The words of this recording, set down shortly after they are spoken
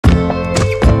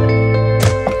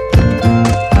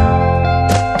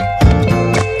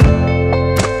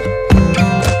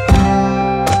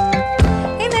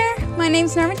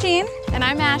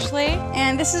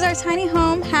This is our tiny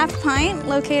home, Half Pint,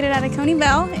 located at Coney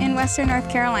Bell in western North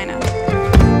Carolina.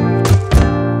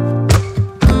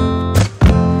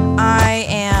 I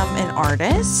am an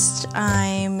artist.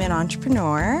 I'm an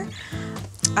entrepreneur.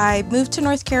 I moved to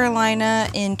North Carolina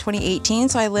in 2018,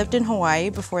 so I lived in Hawaii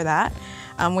before that,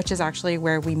 which is actually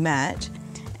where we met.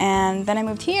 And then I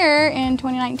moved here in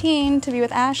 2019 to be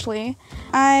with Ashley.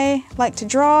 I like to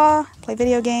draw, play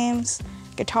video games,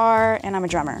 guitar, and I'm a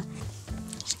drummer.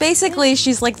 Basically,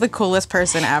 she's like the coolest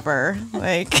person ever.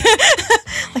 Like,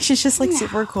 like she's just like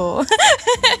super cool.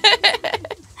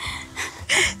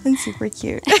 And super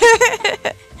cute.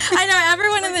 I know,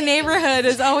 everyone in the neighborhood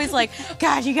is always like,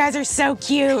 God, you guys are so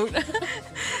cute.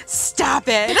 Stop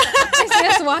it. They see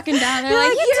us walking down, they're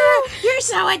like, you're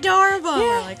so adorable.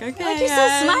 Yeah. We're like, okay, like, you're so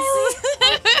smiley.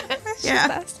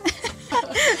 Yeah.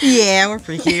 Yeah, we're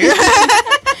pretty cute.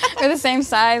 We're the same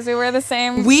size, we wear the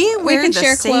same, we can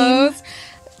share clothes.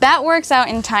 That works out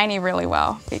in tiny really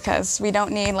well because we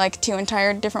don't need like 2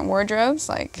 entire different wardrobes.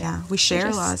 Like, yeah, we share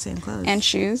a lot of same clothes. And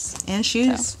shoes. And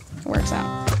shoes. So it works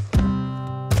out.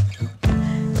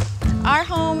 Our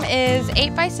home is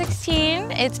 8 by 16.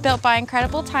 It's built by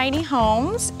Incredible Tiny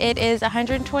Homes. It is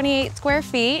 128 square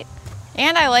feet.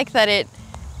 And I like that it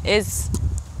is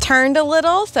turned a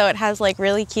little, so it has like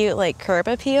really cute like curb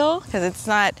appeal because it's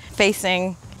not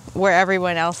facing where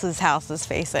everyone else's house is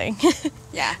facing.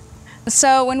 Yeah.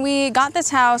 So when we got this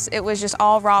house, it was just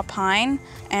all raw pine,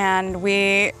 and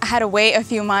we had to wait a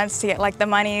few months to get like the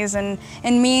monies and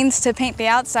means to paint the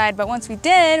outside, but once we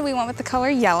did, we went with the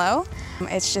color yellow.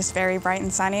 It's just very bright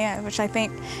and sunny, which I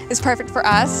think is perfect for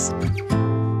us.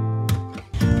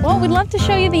 Well, we'd love to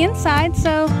show you the inside,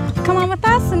 so come on with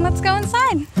us and let's go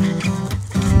inside.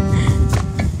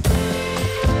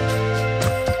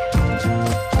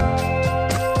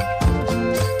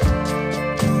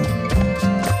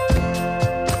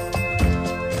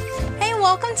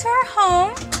 Welcome to our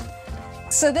home.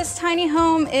 So this tiny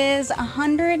home is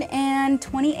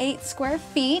 128 square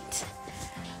feet.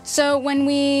 So when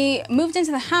we moved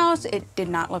into the house, it did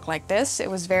not look like this. It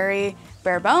was very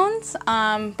bare bones.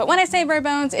 But when I say bare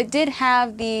bones, it did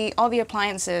have all the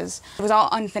appliances. It was all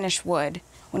unfinished wood.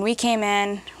 When we came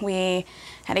in, we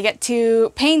had to get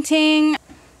to painting.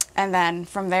 And then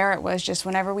from there, it was just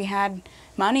whenever we had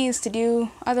monies to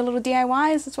do other little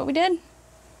DIYs, that's what we did.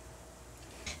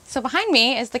 So behind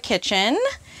me is the kitchen,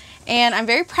 and I'm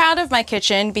very proud of my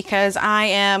kitchen because I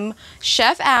am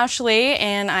Chef Ashley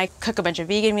and I cook a bunch of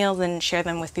vegan meals and share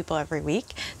them with people every week.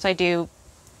 So I do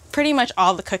pretty much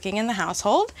all the cooking in the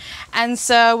household. And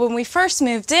so when we first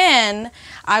moved in,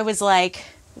 I was like,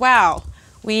 wow,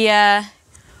 we don't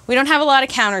have a lot of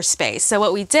counter space. So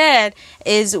what we did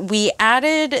is we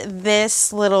added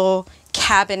this little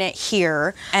cabinet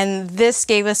here, and this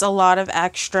gave us a lot of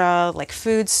extra like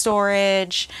food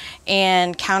storage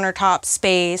and countertop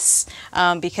space,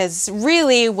 because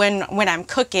really when I'm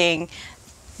cooking,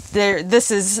 this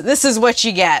is what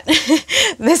you get.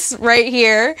 This right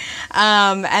here,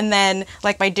 and then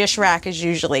like my dish rack is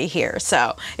usually here.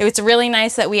 So it was really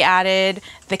nice that we added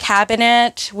the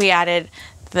cabinet, we added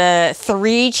the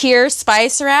 3-tier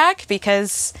spice rack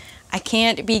because I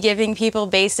can't be giving people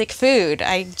basic food.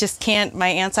 I just can't, my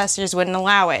ancestors wouldn't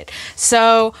allow it.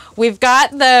 So we've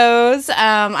got those.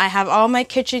 I have all my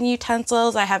kitchen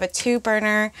utensils. I have a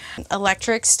 2-burner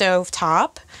electric stove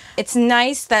top. It's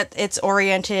nice that it's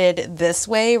oriented this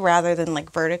way rather than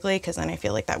like vertically, because then I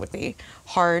feel like that would be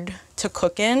hard to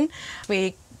cook in.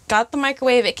 We got the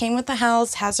microwave, it came with the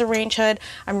house, has a range hood.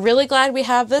 I'm really glad we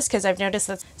have this because I've noticed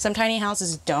that some tiny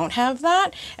houses don't have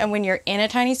that. And when you're in a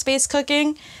tiny space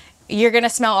cooking, you're gonna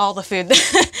smell all the food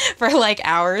for like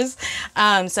hours.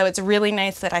 So it's really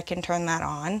nice that I can turn that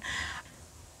on.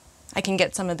 I can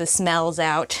get some of the smells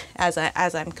out as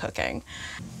I'm cooking.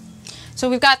 So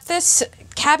we've got this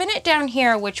cabinet down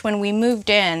here, which when we moved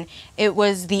in, it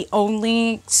was the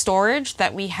only storage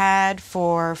that we had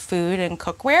for food and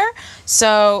cookware.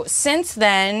 So since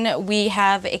then, we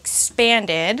have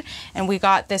expanded and we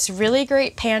got this really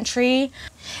great pantry.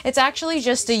 It's actually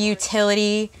just a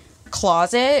utility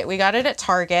closet. We got it at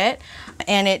Target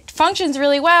and it functions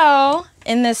really well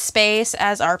in this space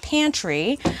as our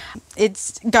pantry.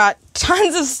 It's got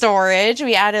tons of storage.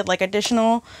 We added like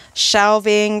additional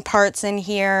shelving parts in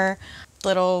here,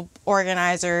 little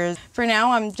organizers. For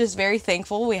now, I'm just very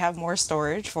thankful we have more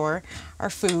storage for our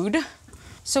food.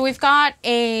 So we've got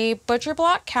a butcher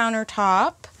block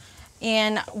countertop.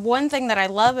 And one thing that I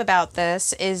love about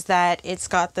this is that it's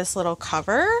got this little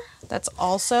cover that's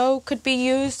also could be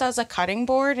used as a cutting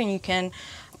board, and you can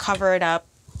cover it up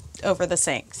over the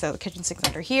sink. So the kitchen sink's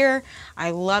under here.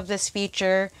 I love this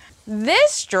feature.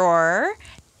 This drawer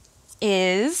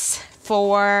is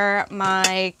for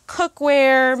my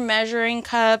cookware, measuring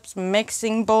cups,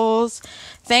 mixing bowls.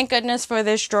 Thank goodness for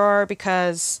this drawer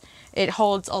because it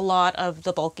holds a lot of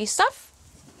the bulky stuff.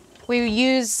 We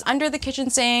use under the kitchen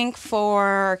sink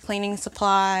for cleaning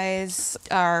supplies.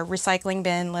 Our recycling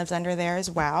bin lives under there as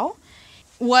well.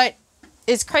 What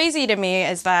is crazy to me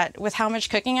is that with how much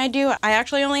cooking I do, I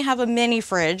actually only have a mini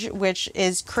fridge, which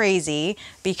is crazy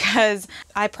because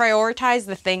I prioritize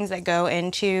the things that go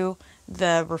into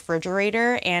the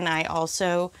refrigerator, and I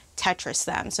also Tetris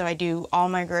them. So I do all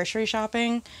my grocery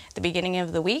shopping at the beginning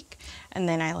of the week, and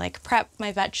then I like prep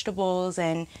my vegetables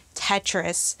and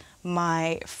Tetris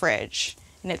my fridge,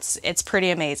 and it's pretty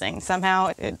amazing.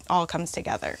 Somehow it all comes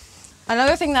together.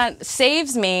 Another thing that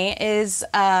saves me is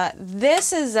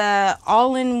this is a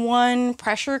all-in-one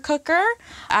pressure cooker.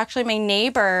 Actually, my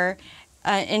neighbor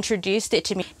introduced it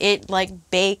to me. It like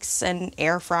bakes and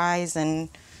air fries and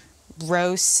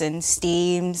roasts and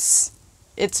steams.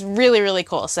 It's really, really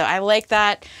cool. So I like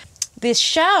that. These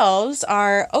shelves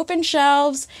are open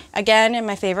shelves, again in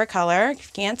my favorite color, if you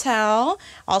can't tell.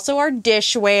 Also our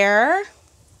dishware,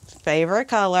 favorite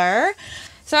color.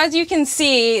 So as you can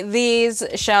see, these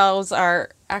shelves are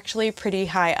actually pretty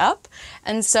high up.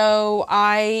 And so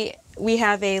we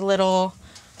have a little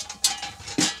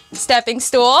stepping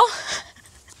stool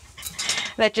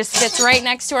that just fits right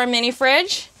next to our mini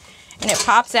fridge, and it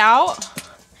pops out.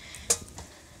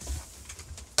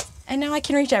 And now I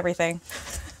can reach everything.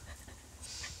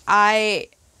 I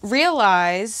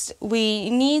realized we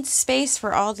need space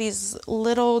for all these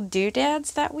little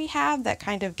doodads that we have that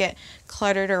kind of get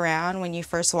cluttered around when you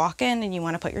first walk in and you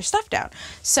want to put your stuff down.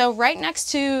 So right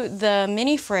next to the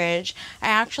mini fridge, I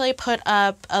actually put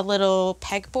up a little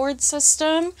pegboard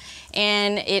system,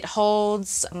 and it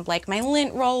holds like my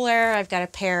lint roller. I've got a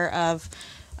pair of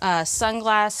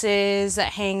sunglasses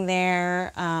that hang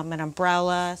there, an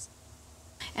umbrella.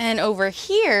 And over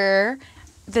here,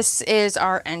 this is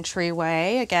our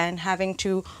entryway. Again, having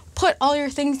to put all your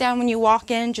things down when you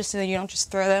walk in just so that you don't just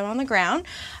throw them on the ground.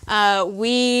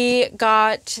 We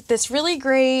got this really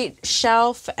great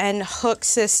shelf and hook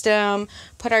system.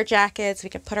 Put our jackets, we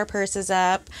could put our purses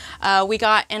up. We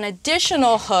got an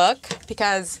additional hook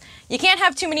because you can't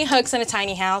have too many hooks in a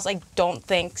tiny house. I don't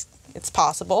think it's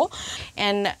possible.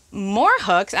 And more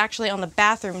hooks actually on the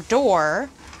bathroom door,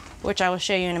 which I will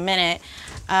show you in a minute.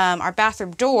 Our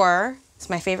bathroom door is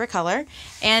my favorite color.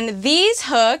 And these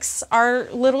hooks are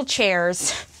little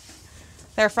chairs.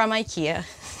 They're from IKEA.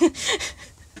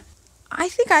 I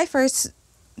think I first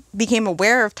became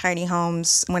aware of tiny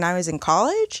homes when I was in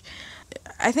college.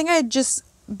 I think I had just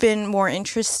been more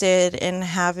interested in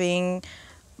having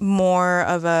more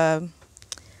of a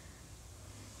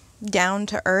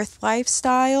down-to-earth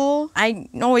lifestyle. I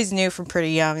always knew from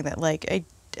pretty young that like I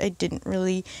didn't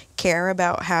really care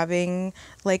about having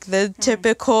like the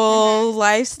typical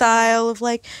lifestyle of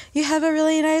like you have a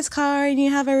really nice car and you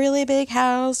have a really big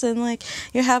house and like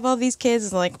you have all these kids.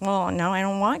 It's like, well, no, I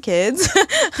don't want kids.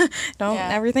 Don't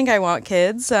ever think I want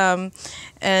kids. And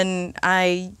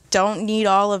I don't need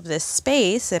all of this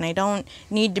space, and I don't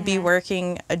need to be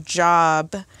working a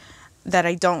job that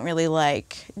I don't really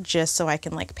like just so I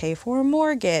can like pay for a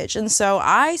mortgage. And so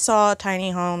I saw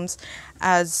tiny homes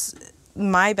as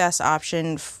my best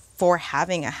option for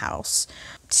having a house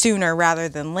sooner rather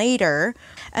than later.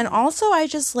 And also I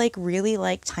just like really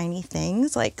like tiny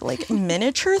things, like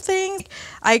miniature things.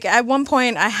 At one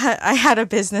point I had a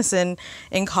business in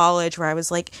college where I was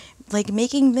like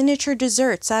making miniature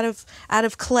desserts out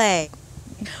of clay.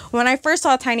 When I first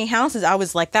saw tiny houses, I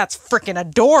was like, that's freaking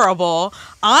adorable.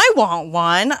 I want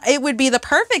one. It would be the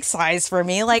perfect size for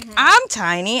me. Like, I'm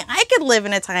tiny. I could live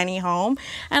in a tiny home.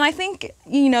 And I think,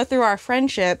 you know, through our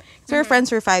friendship, we were friends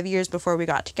for 5 years before we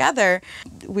got together.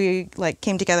 We like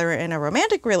came together in a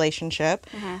romantic relationship.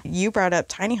 You brought up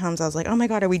tiny homes. I was like, oh my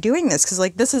God, are we doing this? Because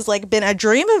like this has like been a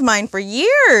dream of mine for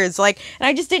years. Like, and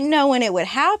I just didn't know when it would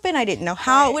happen. I didn't know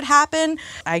how it would happen.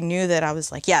 I knew that I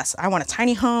was like, yes, I want a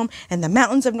tiny home in the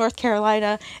mountains of North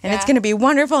Carolina, and it's going to be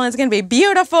wonderful, and it's going to be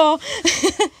beautiful.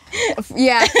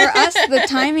 Yeah, for us, the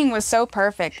timing was so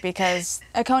perfect because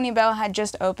Coney Bell had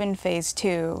just opened phase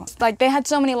 2. Like, they had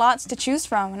so many lots to choose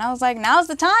from, and I was like, now's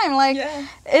the time. Like,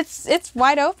 it's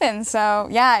wide open. So,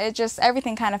 yeah, it just,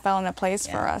 everything kind of fell into place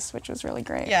for us, which was really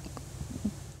great. Yeah.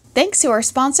 Thanks to our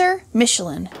sponsor,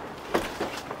 Michelin.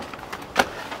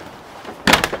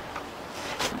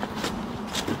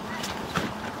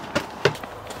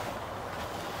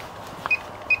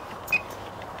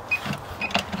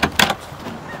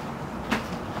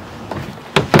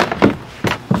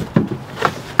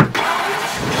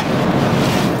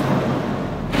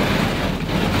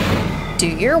 Do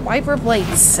your wiper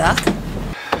blades suck?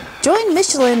 Join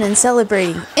Michelin in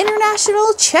celebrating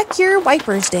International Check Your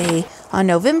Wipers Day on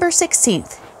November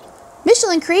 16th.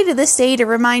 Michelin created this day to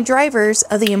remind drivers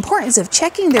of the importance of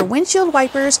checking their windshield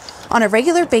wipers on a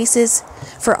regular basis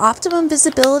for optimum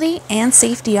visibility and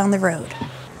safety on the road.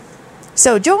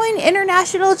 So join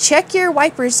International Check Your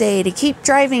Wipers Day to keep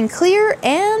driving clear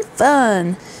and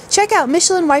fun. Check out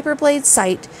Michelin Wiper Blades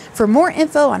site for more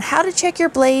info on how to check your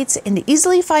blades and to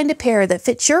easily find a pair that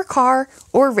fits your car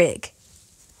or rig.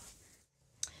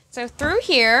 So through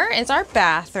here is our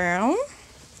bathroom.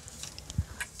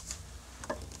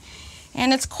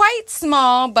 And it's quite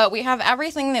small, but we have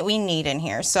everything that we need in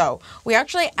here. So we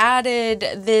actually added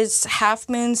this half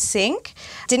moon sink.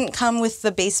 Didn't come with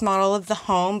the base model of the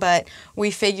home, but we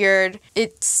figured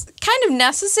it's kind of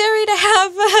necessary to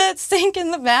have a sink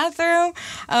in the bathroom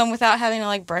without having to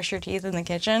like brush your teeth in the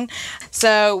kitchen.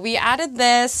 So we added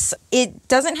this. It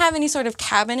doesn't have any sort of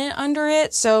cabinet under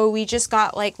it, so we just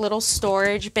got like little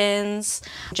storage bins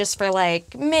just for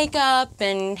like makeup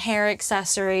and hair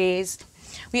accessories.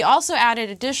 We also added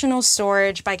additional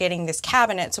storage by getting this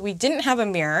cabinet, so we didn't have a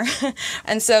mirror.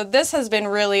 And so this has been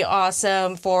really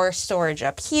awesome for storage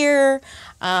up here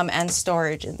and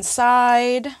storage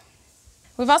inside.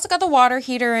 We've also got the water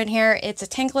heater in here. It's a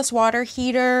tankless water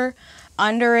heater.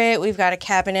 Under it, we've got a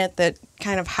cabinet that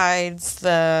kind of hides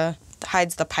the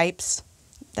pipes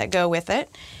that go with it.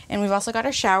 And we've also got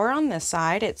a shower on this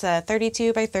side. It's a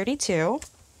 32 by 32.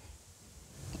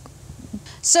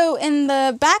 So in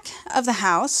the back of the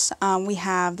house, we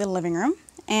have the living room,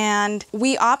 and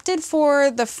we opted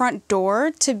for the front door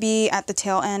to be at the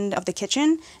tail end of the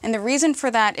kitchen. And the reason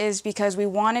for that is because we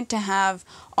wanted to have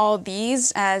all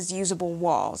these as usable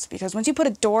walls, because once you put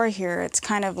a door here, it's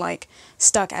kind of like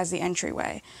stuck as the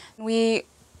entryway. We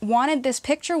wanted this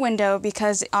picture window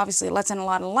because obviously it lets in a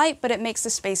lot of light, but it makes the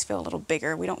space feel a little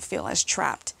bigger. We don't feel as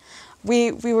trapped.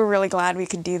 We were really glad we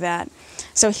could do that.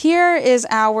 So here is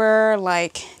our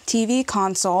like TV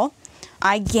console.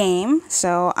 I game,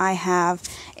 so I have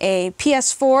a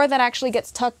PS4 that actually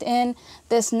gets tucked in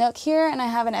this nook here, and I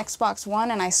have an Xbox One,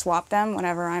 and I swap them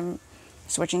whenever I'm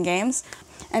switching games.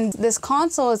 And this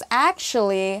console is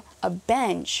actually a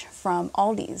bench from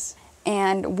Aldi's.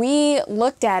 And we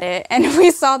looked at it and we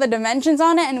saw the dimensions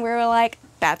on it, and we were like,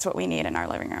 that's what we need in our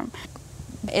living room.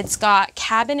 It's got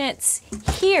cabinets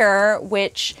here,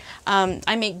 which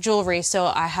I make jewelry, so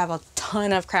I have a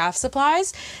ton of craft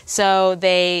supplies. So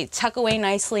they tuck away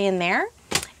nicely in there.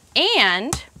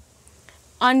 And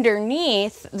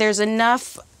underneath, there's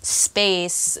enough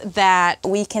space that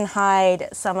we can hide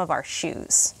some of our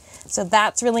shoes. So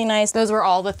that's really nice. Those were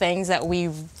all the things that we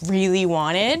really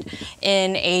wanted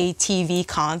in a TV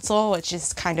console, which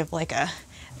is kind of like a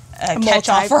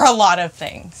catch-all for a lot of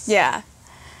things. Yeah.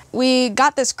 We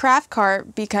got this craft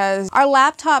cart because our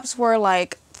laptops were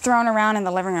like thrown around in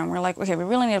the living room. We're like, okay, we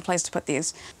really need a place to put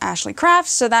these. Ashley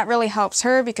crafts, so that really helps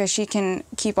her because she can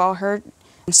keep all her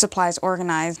supplies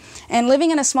organized. And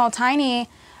living in a small tiny,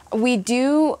 we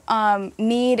do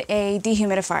need a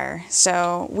dehumidifier.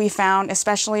 So we found,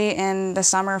 especially in the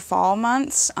summer, fall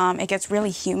months, it gets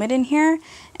really humid in here,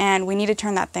 and we need to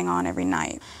turn that thing on every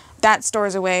night. That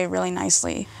stores away really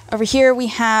nicely. Over here we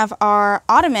have our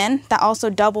ottoman that also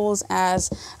doubles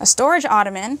as a storage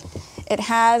ottoman. It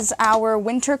has our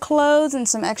winter clothes and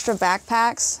some extra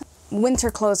backpacks.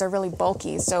 Winter clothes are really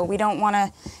bulky, so we don't want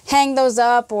to hang those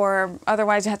up, or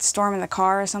otherwise you have to store them in the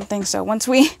car or something. So once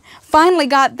we finally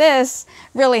got this,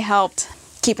 really helped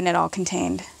keeping it all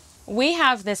contained. We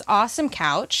have this awesome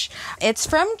couch. It's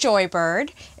from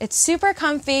Joybird. It's super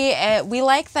comfy. We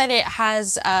like that it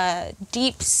has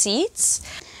deep seats.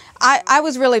 I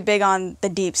was really big on the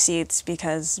deep seats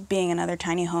because being in other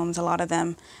tiny homes, a lot of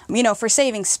them, you know, for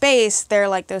saving space, they're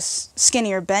like those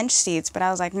skinnier bench seats, but I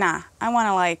was like, nah, I want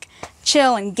to like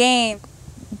chill and game.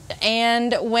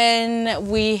 And when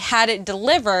we had it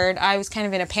delivered, I was kind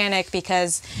of in a panic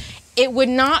because it would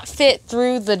not fit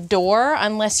through the door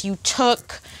unless you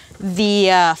took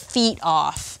the feet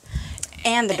off.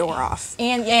 And the door off.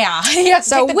 And yeah, you have to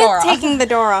so take the door with off. taking the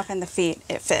door off and the feet,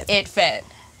 it fit. It fit.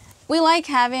 We like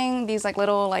having these like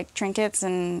little like trinkets,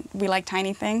 and we like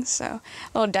tiny things, so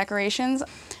little decorations.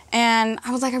 And I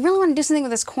was like, I really want to do something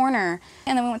with this corner.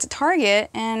 And then we went to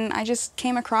Target, and I just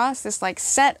came across this like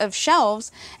set of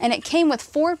shelves, and it came with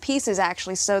 4 pieces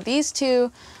actually. So these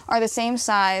 2 are the same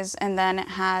size, and then it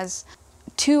has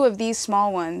 2 of these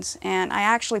small ones, and I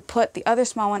actually put the other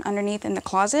small one underneath in the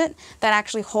closet that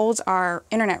actually holds our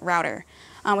internet router,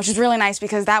 which is really nice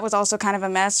because that was also kind of a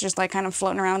mess, just like kind of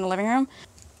floating around in the living room.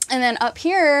 And then up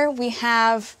here we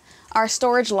have our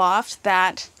storage loft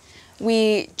that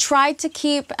we tried to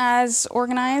keep as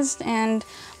organized and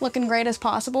looking great as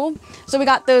possible. So we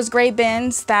got those gray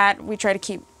bins that we try to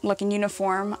keep looking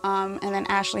uniform, and then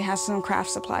Ashley has some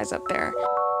craft supplies up there.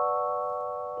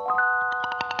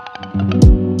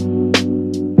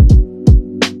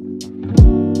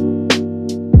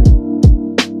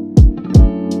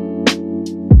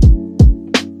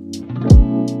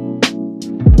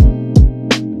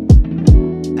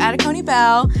 At Coney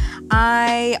Bell,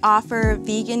 I offer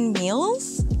vegan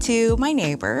meals to my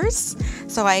neighbors.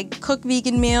 So I cook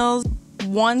vegan meals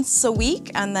once a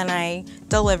week and then I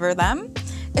deliver them.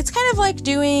 It's kind of like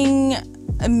doing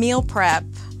a meal prep,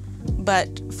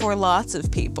 but for lots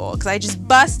of people, because I just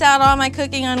bust out all my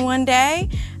cooking on one day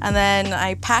and then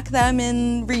I pack them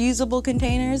in reusable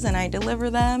containers and I deliver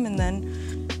them, and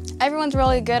then everyone's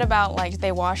really good about, like,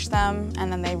 they wash them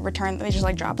and then they just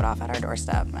like drop it off at our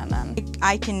doorstep, and then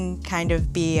I can kind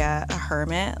of be a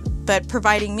hermit, but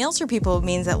providing meals for people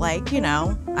means that, like, you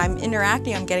know, I'm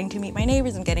interacting, I'm getting to meet my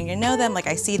neighbors, I'm getting to know them, like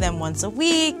I see them once a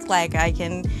week, like I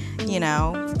can, you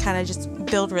know, kind of just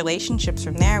build relationships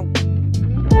from there.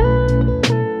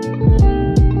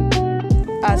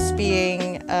 Us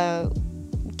being a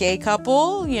gay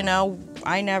couple, you know,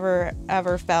 I never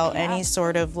ever felt any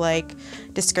sort of like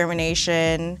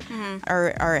discrimination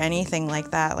or anything like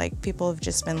that. Like, people have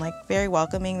just been like very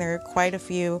welcoming. There are quite a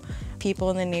few people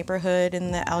in the neighborhood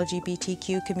in the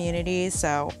LGBTQ community,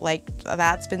 so like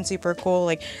that's been super cool.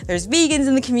 Like, there's vegans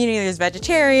in the community, there's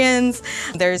vegetarians,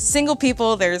 there's single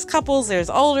people, there's couples, there's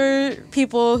older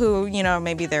people who, you know,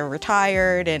 maybe they're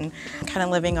retired and kind of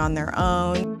living on their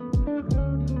own.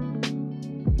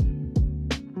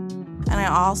 And I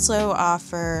also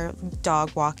offer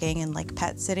dog walking and like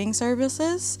pet sitting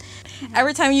services.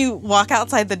 Every time you walk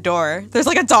outside the door, there's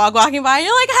like a dog walking by and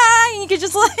you're like, hi, and you can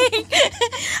just like,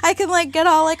 I can like get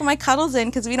all like my cuddles in,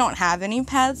 because we don't have any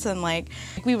pets, and like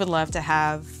we would love to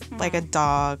have like a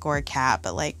dog or a cat,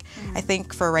 but like I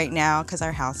think for right now, because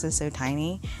our house is so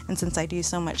tiny and since I do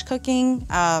so much cooking,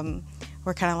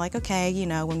 we're kind of like, okay, you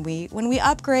know, when we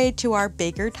upgrade to our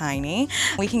bigger tiny,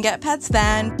 we can get pets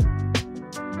then.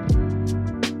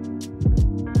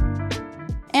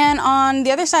 And on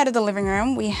the other side of the living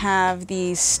room, we have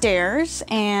the stairs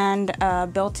and a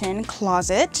built-in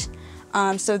closet.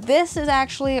 So this is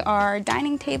actually our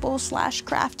dining table /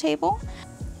 craft table.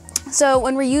 So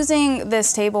when we're using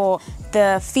this table,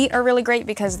 the feet are really great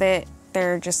because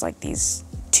they're just like these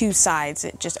two sides.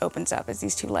 It just opens up as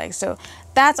these two legs. So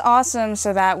that's awesome,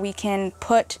 so that we can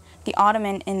put the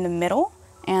ottoman in the middle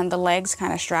and the legs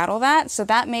kind of straddle that. So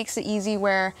that makes it easy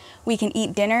where we can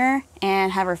eat dinner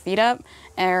and have our feet up.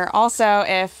 Or also,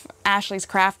 if Ashley's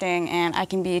crafting, and I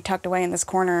can be tucked away in this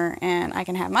corner and I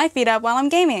can have my feet up while I'm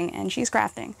gaming and she's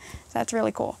crafting. So that's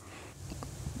really cool.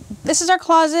 This is our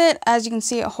closet. As you can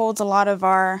see, it holds a lot of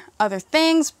our other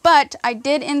things, but I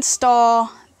did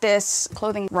install this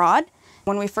clothing rod.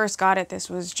 When we first got it,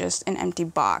 this was just an empty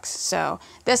box. So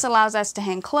this allows us to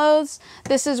hang clothes.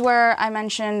 This is where I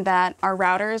mentioned that our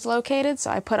router is located. So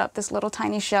I put up this little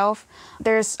tiny shelf.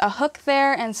 There's a hook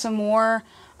there and some more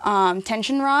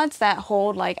tension rods that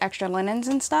hold like extra linens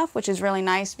and stuff, which is really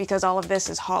nice because all of this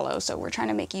is hollow. So we're trying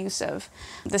to make use of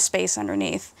the space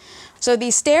underneath. So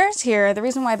these stairs here, the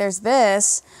reason why there's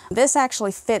this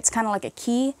actually fits kind of like a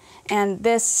key, and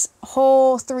this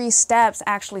whole 3 steps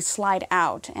actually slide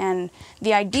out. And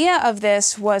the idea of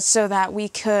this was so that we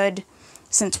could,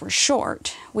 since we're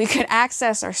short, we could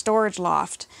access our storage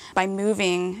loft by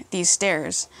moving these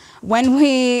stairs. When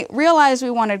we realized we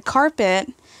wanted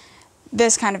carpet,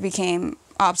 this kind of became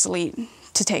obsolete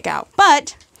to take out.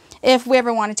 But if we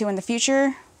ever wanted to in the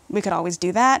future, we could always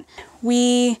do that.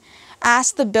 We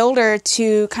asked the builder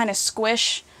to kind of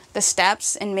squish the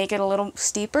steps and make it a little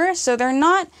steeper. So they're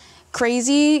not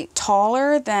crazy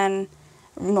taller than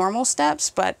normal steps,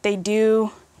 but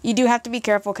you do have to be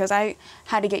careful, because I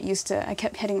had to get used to, I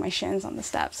kept hitting my shins on the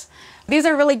steps. These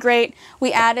are really great.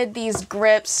 We added these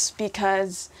grips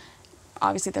because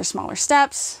obviously they're smaller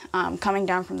steps coming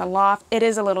down from the loft. It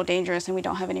is a little dangerous and we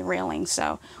don't have any railings,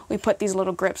 so we put these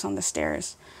little grips on the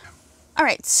stairs. All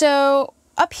right, so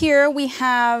up here we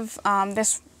have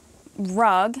this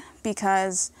rug,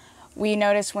 because we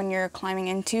notice when you're climbing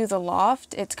into the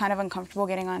loft, it's kind of uncomfortable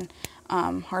getting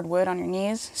on hardwood on your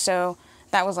knees. So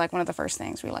that was like one of the first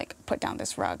things we like put down,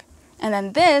 this rug. And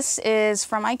then this is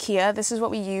from IKEA. This is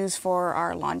what we use for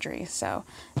our laundry. So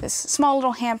this small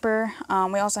little hamper.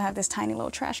 We also have this tiny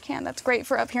little trash can that's great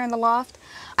for up here in the loft.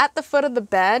 At the foot of the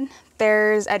bed,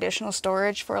 there's additional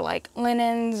storage for like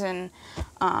linens and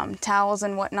towels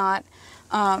and whatnot.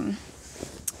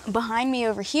 Behind me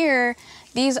over here,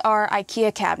 these are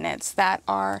IKEA cabinets that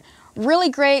are really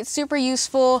great, super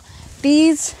useful.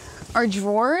 These are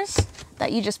drawers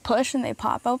that you just push and they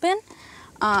pop open.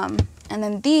 And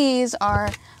then these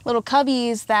are little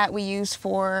cubbies that we use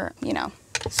for, you know,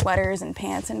 sweaters and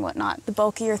pants and whatnot, the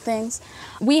bulkier things.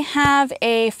 We have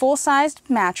a full-sized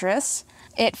mattress.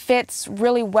 It fits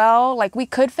really well. Like, we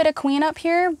could fit a queen up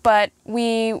here, but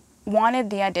we wanted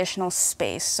the additional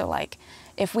space. So like,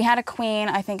 if we had a queen,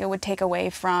 I think it would take away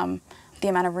from the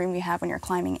amount of room you have when you're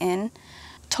climbing in.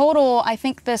 Total, I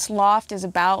think this loft is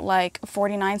about like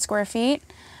 49 square feet,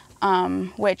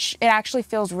 which it actually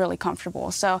feels really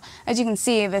comfortable. So as you can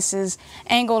see, this is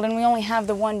angled and we only have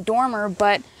the one dormer,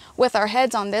 but with our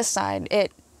heads on this side,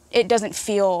 it doesn't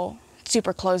feel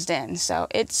super closed in. So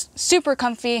it's super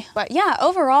comfy. But yeah,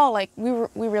 overall, like we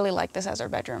really like this as our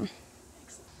bedroom.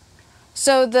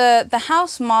 So the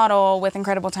house model with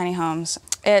Incredible Tiny Homes,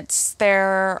 it's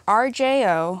their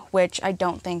RJO, which I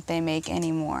don't think they make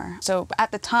anymore. So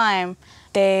at the time,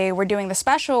 they were doing the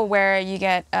special where you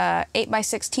get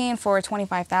 8x16 for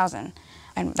 $25,000.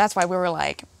 And that's why we were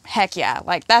like, heck yeah,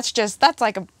 like that's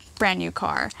like a brand new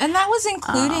car. And that was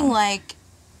including like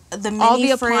the mini all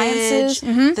the fridge,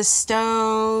 appliances, the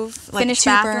stove, like finished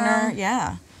 2-burner. bathroom.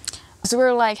 Yeah. So we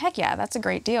were like, heck yeah, that's a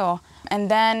great deal. And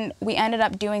then we ended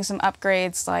up doing some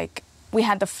upgrades, like we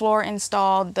had the floor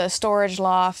installed, the storage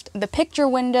loft, the picture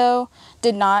window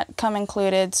did not come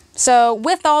included. So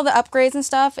with all the upgrades and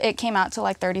stuff, it came out to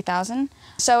like $30,000.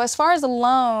 So as far as the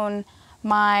loan,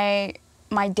 my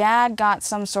dad got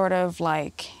some sort of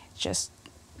like just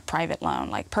private loan,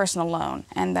 like personal loan,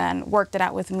 and then worked it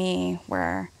out with me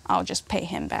where I'll just pay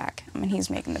him back. I mean, he's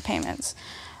making the payments.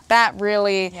 That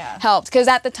really helped, because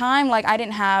at the time, like I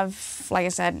didn't have, like I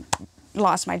said,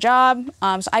 lost my job,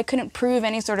 so I couldn't prove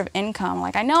any sort of income.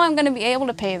 Like, I know I'm going to be able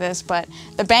to pay this, but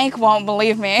the bank won't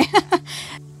believe me.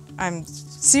 I'm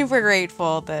super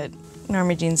grateful that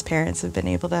Norma Jean's parents have been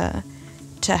able to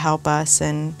help us,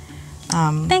 and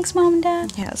thanks, Mom and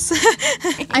Dad. yes.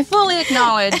 I fully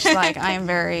acknowledge, like, I am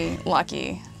very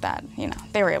lucky that, you know,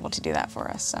 they were able to do that for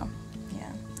us. So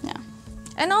yeah.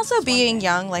 And also being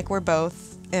young, like we're both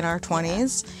in our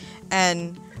 20s,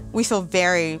 and we feel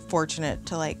very fortunate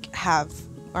to like have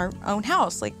our own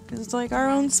house. Like, it's like our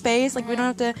own space. Like, we don't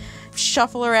have to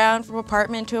shuffle around from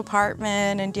apartment to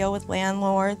apartment and deal with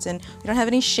landlords, and we don't have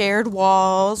any shared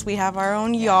walls. We have our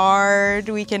own yard.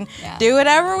 We can do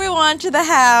whatever we want to the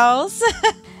house.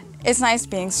 It's nice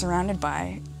being surrounded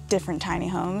by different tiny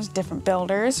homes, different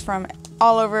builders from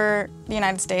all over the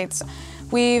United States.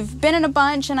 We've been in a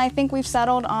bunch, and I think we've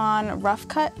settled on rough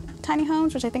cut tiny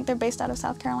homes, which I think they're based out of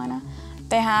South Carolina.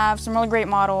 They have some really great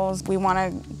models. We want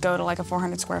to go to like a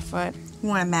 400 square foot. We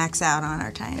want to max out on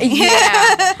our tiny.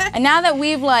 Yeah. And now that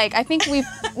we've like, I think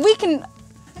we can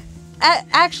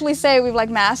actually say we've like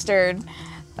mastered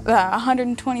the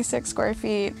 126 square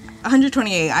feet.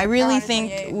 128. I really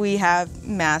think we have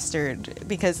mastered,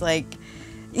 because like,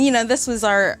 you know, this was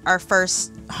our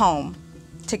first home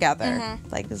together.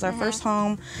 Like, this is our first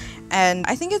home, and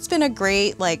I think it's been a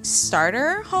great like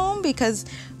starter home, because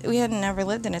we had never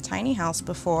lived in a tiny house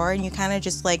before, and you kind of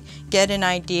just like get an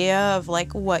idea of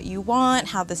like what you want,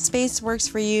 how the space works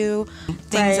for you,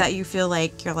 things that you feel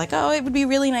like you're like, oh, it would be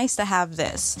really nice to have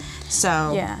this.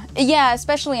 So yeah,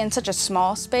 especially in such a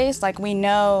small space. Like, we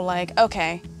know, like,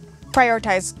 okay,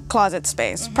 prioritize closet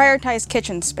space, prioritize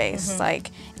kitchen space, like,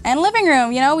 and living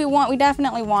room. You know, we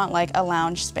definitely want like a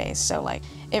lounge space. So like,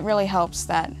 it really helps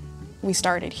that we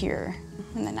started here,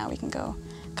 and then now we can go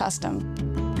custom.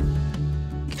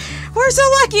 We're so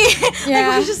lucky. Yeah.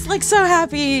 Like, we're just like so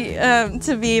happy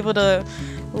to be able to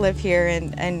live here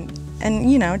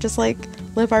and you know, just like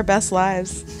live our best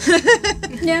lives.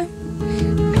 Yeah.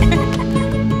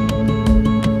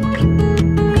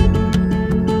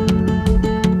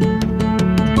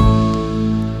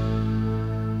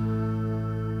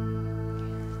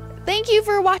 Thank you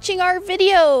for watching our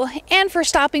video and for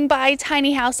stopping by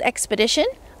Tiny House Expedition.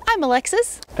 I'm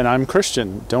Alexis. And I'm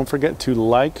Christian. Don't forget to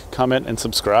like, comment, and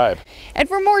subscribe. And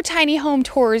for more tiny home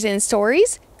tours and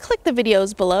stories, click the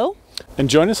videos below. And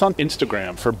join us on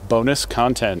Instagram for bonus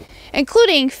content,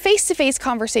 including face-to-face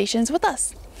conversations with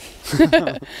us.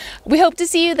 We hope to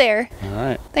see you there. All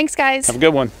right. Thanks, guys. Have a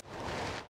good one.